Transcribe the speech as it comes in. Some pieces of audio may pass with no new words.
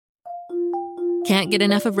Can't get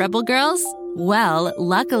enough of Rebel Girls? Well,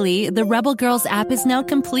 luckily, the Rebel Girls app is now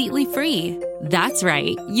completely free. That's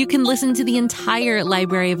right. You can listen to the entire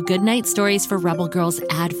library of goodnight stories for Rebel Girls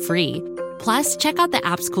ad-free. Plus, check out the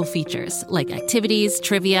app's cool features like activities,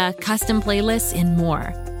 trivia, custom playlists, and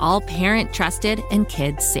more. All parent-trusted and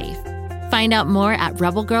kids-safe. Find out more at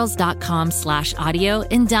rebelgirls.com/audio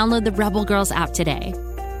and download the Rebel Girls app today.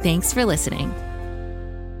 Thanks for listening.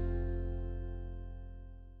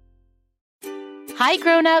 Hi,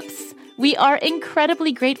 grown-ups! We are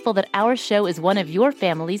incredibly grateful that our show is one of your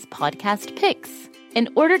family's podcast picks. In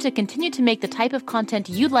order to continue to make the type of content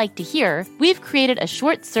you'd like to hear, we've created a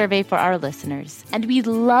short survey for our listeners, and we'd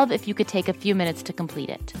love if you could take a few minutes to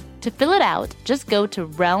complete it. To fill it out, just go to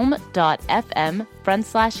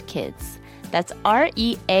realm.fm/kids. That's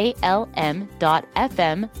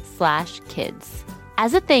REALM.fm/kids.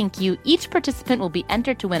 As a thank you, each participant will be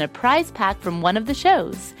entered to win a prize pack from one of the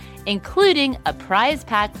shows, including a prize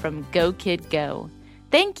pack from Go Kid Go.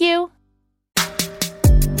 Thank you!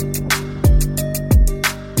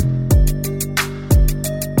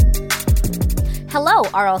 Hello,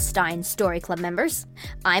 R.L. Stine Story Club members.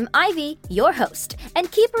 I'm Ivy, your host,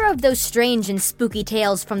 and keeper of those strange and spooky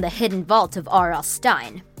tales from the hidden vault of R.L.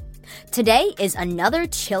 Stine. Today is another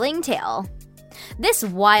chilling tale. This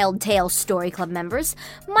wild tale, Story Club members,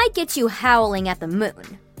 might get you howling at the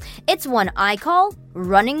moon. It's one I call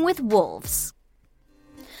Running with Wolves.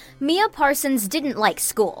 Mia Parsons didn't like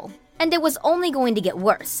school, and it was only going to get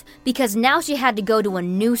worse, because now she had to go to a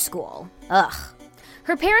new school. Ugh.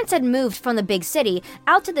 Her parents had moved from the big city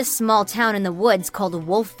out to this small town in the woods called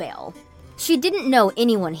Wolfvale. She didn't know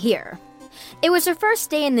anyone here. It was her first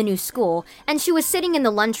day in the new school, and she was sitting in the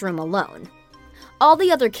lunchroom alone. All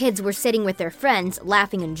the other kids were sitting with their friends,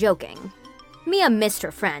 laughing and joking. Mia missed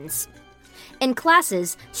her friends. In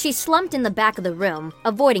classes, she slumped in the back of the room,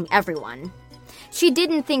 avoiding everyone. She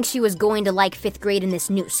didn't think she was going to like 5th grade in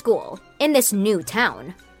this new school, in this new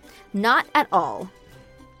town. Not at all.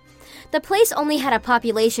 The place only had a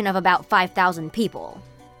population of about 5,000 people.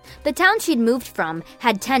 The town she'd moved from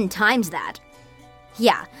had 10 times that.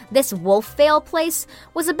 Yeah, this Wolfvale place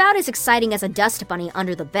was about as exciting as a dust bunny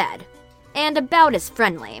under the bed, and about as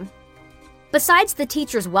friendly. Besides the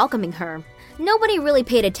teachers welcoming her, nobody really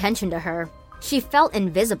paid attention to her. She felt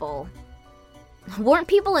invisible. Weren't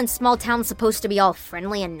people in small towns supposed to be all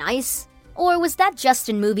friendly and nice? Or was that just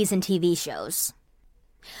in movies and TV shows?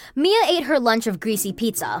 Mia ate her lunch of greasy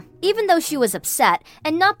pizza, even though she was upset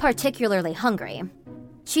and not particularly hungry.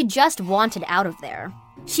 She just wanted out of there.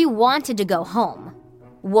 She wanted to go home.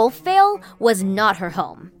 Wolfvale was not her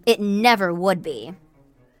home. It never would be.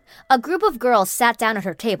 A group of girls sat down at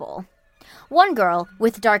her table. One girl,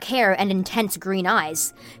 with dark hair and intense green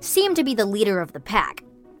eyes, seemed to be the leader of the pack.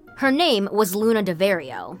 Her name was Luna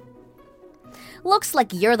DeVario. Looks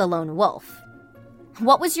like you're the lone wolf.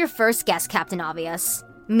 What was your first guess, Captain Obvious?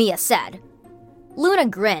 Mia said. Luna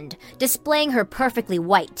grinned, displaying her perfectly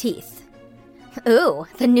white teeth. Ooh,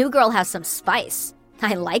 the new girl has some spice.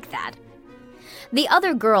 I like that. The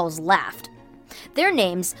other girls laughed. Their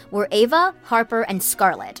names were Ava, Harper, and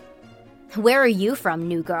Scarlett. Where are you from,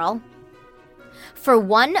 new girl? For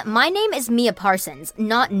one, my name is Mia Parsons,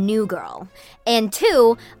 not New Girl. And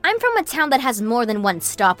two, I'm from a town that has more than one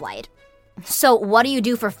stoplight. So what do you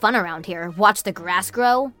do for fun around here? Watch the grass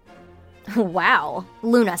grow? Wow,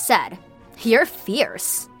 Luna said. You're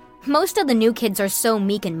fierce. Most of the new kids are so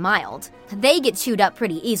meek and mild. They get chewed up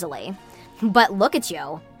pretty easily. But look at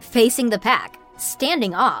you, facing the pack,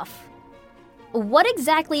 standing off. What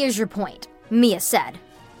exactly is your point? Mia said.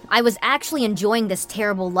 I was actually enjoying this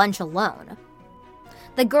terrible lunch alone.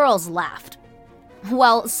 The girls laughed.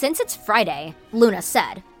 Well, since it's Friday, Luna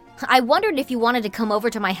said, I wondered if you wanted to come over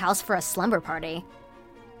to my house for a slumber party.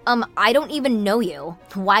 I don't even know you.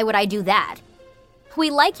 Why would I do that? We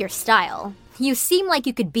like your style. You seem like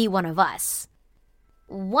you could be one of us.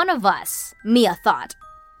 One of us, Mia thought.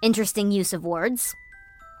 Interesting use of words.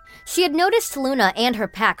 She had noticed Luna and her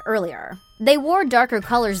pack earlier. They wore darker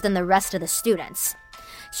colors than the rest of the students.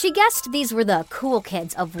 She guessed these were the cool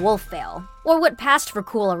kids of Wolfvale, or what passed for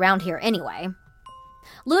cool around here anyway.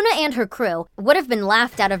 Luna and her crew would have been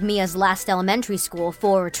laughed out of Mia's last elementary school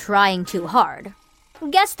for trying too hard.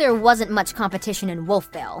 Guess there wasn't much competition in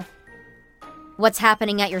Wolfvale. What's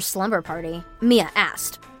happening at your slumber party? Mia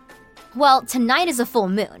asked. Well, tonight is a full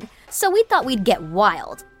moon, so we thought we'd get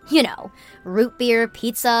wild. You know, root beer,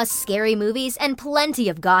 pizza, scary movies, and plenty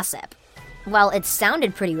of gossip. Well, it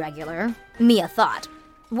sounded pretty regular, Mia thought.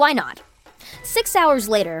 Why not? 6 hours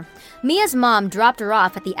later, Mia's mom dropped her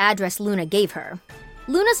off at the address Luna gave her.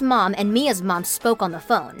 Luna's mom and Mia's mom spoke on the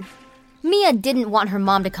phone. Mia didn't want her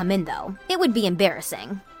mom to come in, though. It would be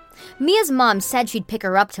embarrassing. Mia's mom said she'd pick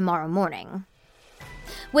her up tomorrow morning.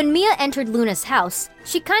 When Mia entered Luna's house,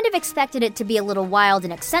 she kind of expected it to be a little wild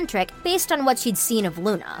and eccentric based on what she'd seen of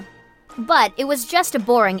Luna. But it was just a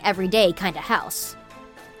boring, everyday kind of house.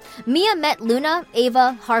 Mia met Luna,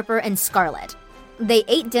 Ava, Harper, and Scarlett. They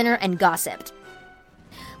ate dinner and gossiped.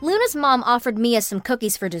 Luna's mom offered Mia some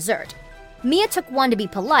cookies for dessert. Mia took one to be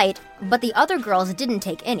polite, but the other girls didn't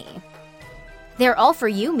take any. "They're all for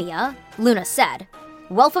you, Mia," Luna said.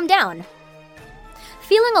 "Wolf 'em down."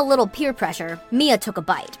 Feeling a little peer pressure, Mia took a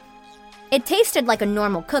bite. It tasted like a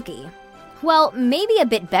normal cookie. Well, maybe a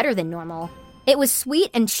bit better than normal. It was sweet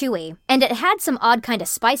and chewy, and it had some odd kind of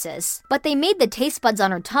spices, but they made the taste buds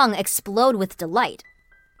on her tongue explode with delight.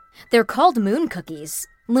 "They're called moon cookies,"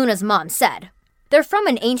 Luna's mom said. "They're from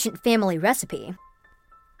an ancient family recipe."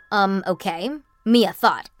 Okay, Mia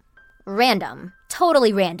thought. Random.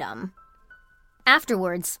 Totally random.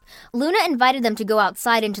 Afterwards, Luna invited them to go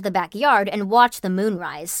outside into the backyard and watch the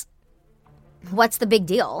moonrise. "What's the big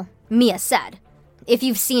deal?" Mia said. "If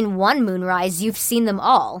you've seen one moonrise, you've seen them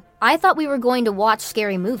all. I thought we were going to watch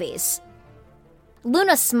scary movies."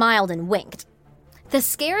 Luna smiled and winked. "The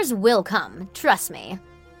scares will come, trust me."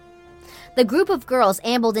 The group of girls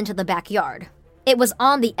ambled into the backyard. It was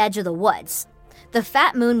on the edge of the woods. The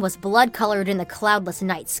fat moon was blood-colored in the cloudless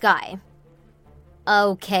night sky.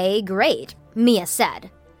 "Okay, great," Mia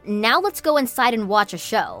said. "Now let's go inside and watch a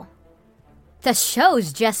show." "The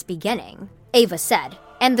show's just beginning," Ava said,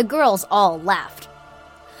 and the girls all laughed.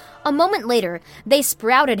 A moment later, they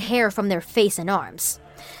sprouted hair from their face and arms.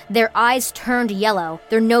 Their eyes turned yellow,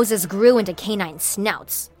 their noses grew into canine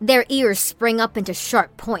snouts, their ears sprang up into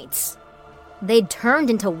sharp points. They'd turned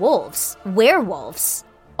into wolves, werewolves,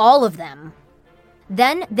 all of them.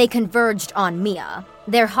 Then they converged on Mia,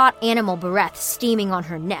 their hot animal breath steaming on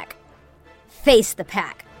her neck. "Face the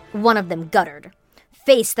pack," one of them guttered.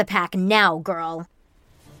 "Face the pack now, girl."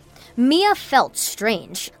 Mia felt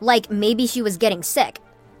strange, like maybe she was getting sick.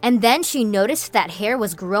 And then she noticed that hair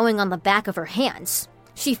was growing on the back of her hands.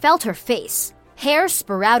 She felt her face. Hair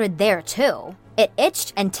sprouted there too. It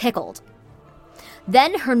itched and tickled.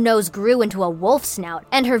 Then her nose grew into a wolf snout,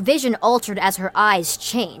 and her vision altered as her eyes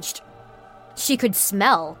changed. She could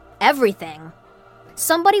smell everything.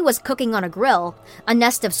 Somebody was cooking on a grill, a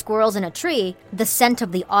nest of squirrels in a tree, the scent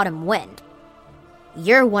of the autumn wind.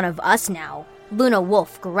 "You're one of us now," Luna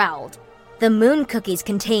Wolf growled. "The moon cookies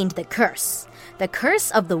contained the curse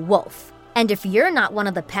of the wolf. And if you're not one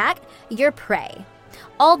of the pack, you're prey.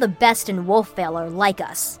 All the best in Wolfvale are like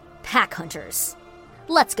us, pack hunters.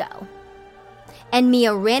 Let's go." And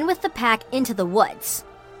Mia ran with the pack into the woods.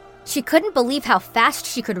 She couldn't believe how fast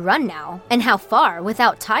she could run now, and how far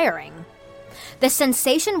without tiring. The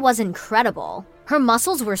sensation was incredible. Her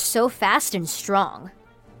muscles were so fast and strong.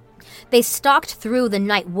 They stalked through the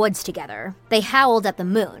night woods together. They howled at the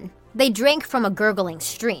moon. They drank from a gurgling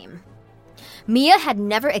stream. Mia had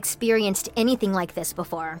never experienced anything like this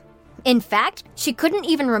before. In fact, she couldn't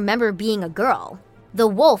even remember being a girl. The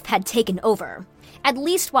wolf had taken over, at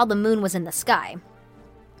least while the moon was in the sky.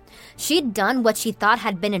 She'd done what she thought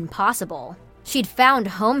had been impossible. She'd found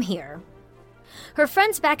home here. Her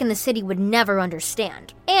friends back in the city would never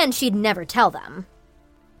understand, and she'd never tell them.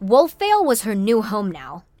 Wolfvale was her new home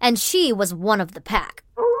now, and she was one of the pack.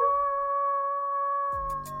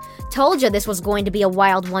 Told you this was going to be a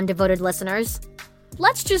wild one, devoted listeners.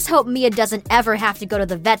 Let's just hope Mia doesn't ever have to go to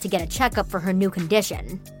the vet to get a checkup for her new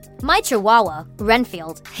condition. My chihuahua,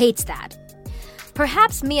 Renfield, hates that.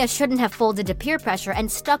 Perhaps Mia shouldn't have folded to peer pressure and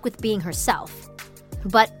stuck with being herself.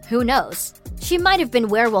 But who knows? She might have been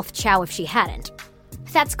Werewolf Chow if she hadn't.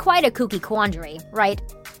 That's quite a kooky quandary, right?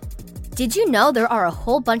 Did you know there are a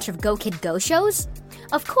whole bunch of Go Kid Go shows?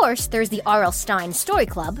 Of course, there's the R.L. Stine Story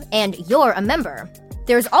Club, and you're a member.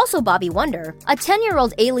 There's also Bobby Wonder, a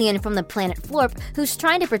 10-year-old alien from the planet Florp who's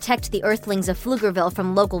trying to protect the Earthlings of Pflugerville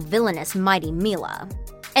from local villainous Mighty Mila.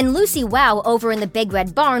 And Lucy Wow over in the Big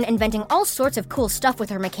Red Barn inventing all sorts of cool stuff with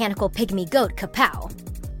her mechanical pygmy goat, Kapow.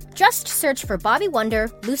 Just search for Bobby Wonder,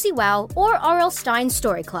 Lucy Wow, or R.L. Stine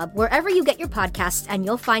Story Club wherever you get your podcasts and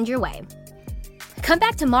you'll find your way. Come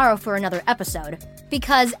back tomorrow for another episode,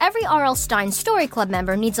 because every R.L. Stine Story Club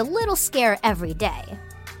member needs a little scare every day.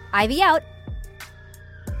 Ivy out.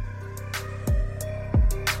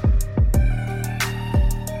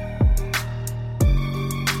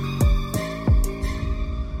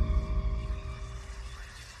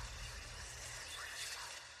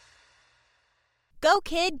 Go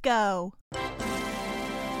Kid Go!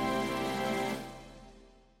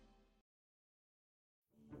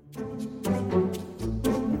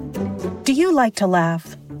 Do you like to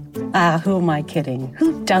laugh? Who am I kidding?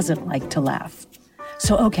 Who doesn't like to laugh?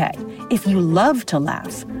 So, okay, if you love to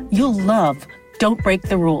laugh, you'll love Don't Break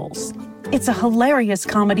the Rules. It's a hilarious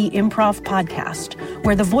comedy improv podcast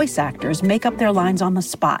where the voice actors make up their lines on the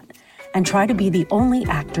spot and try to be the only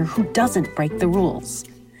actor who doesn't break the rules.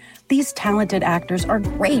 These talented actors are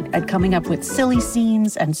great at coming up with silly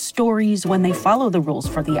scenes and stories when they follow the rules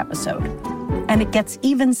for the episode. And it gets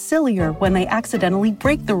even sillier when they accidentally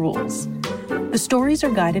break the rules. The stories are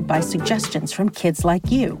guided by suggestions from kids like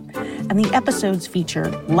you, and the episodes feature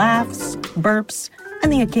laughs, burps,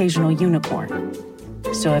 and the occasional unicorn.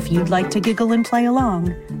 So if you'd like to giggle and play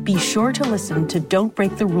along, be sure to listen to Don't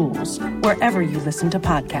Break the Rules wherever you listen to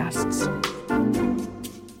podcasts.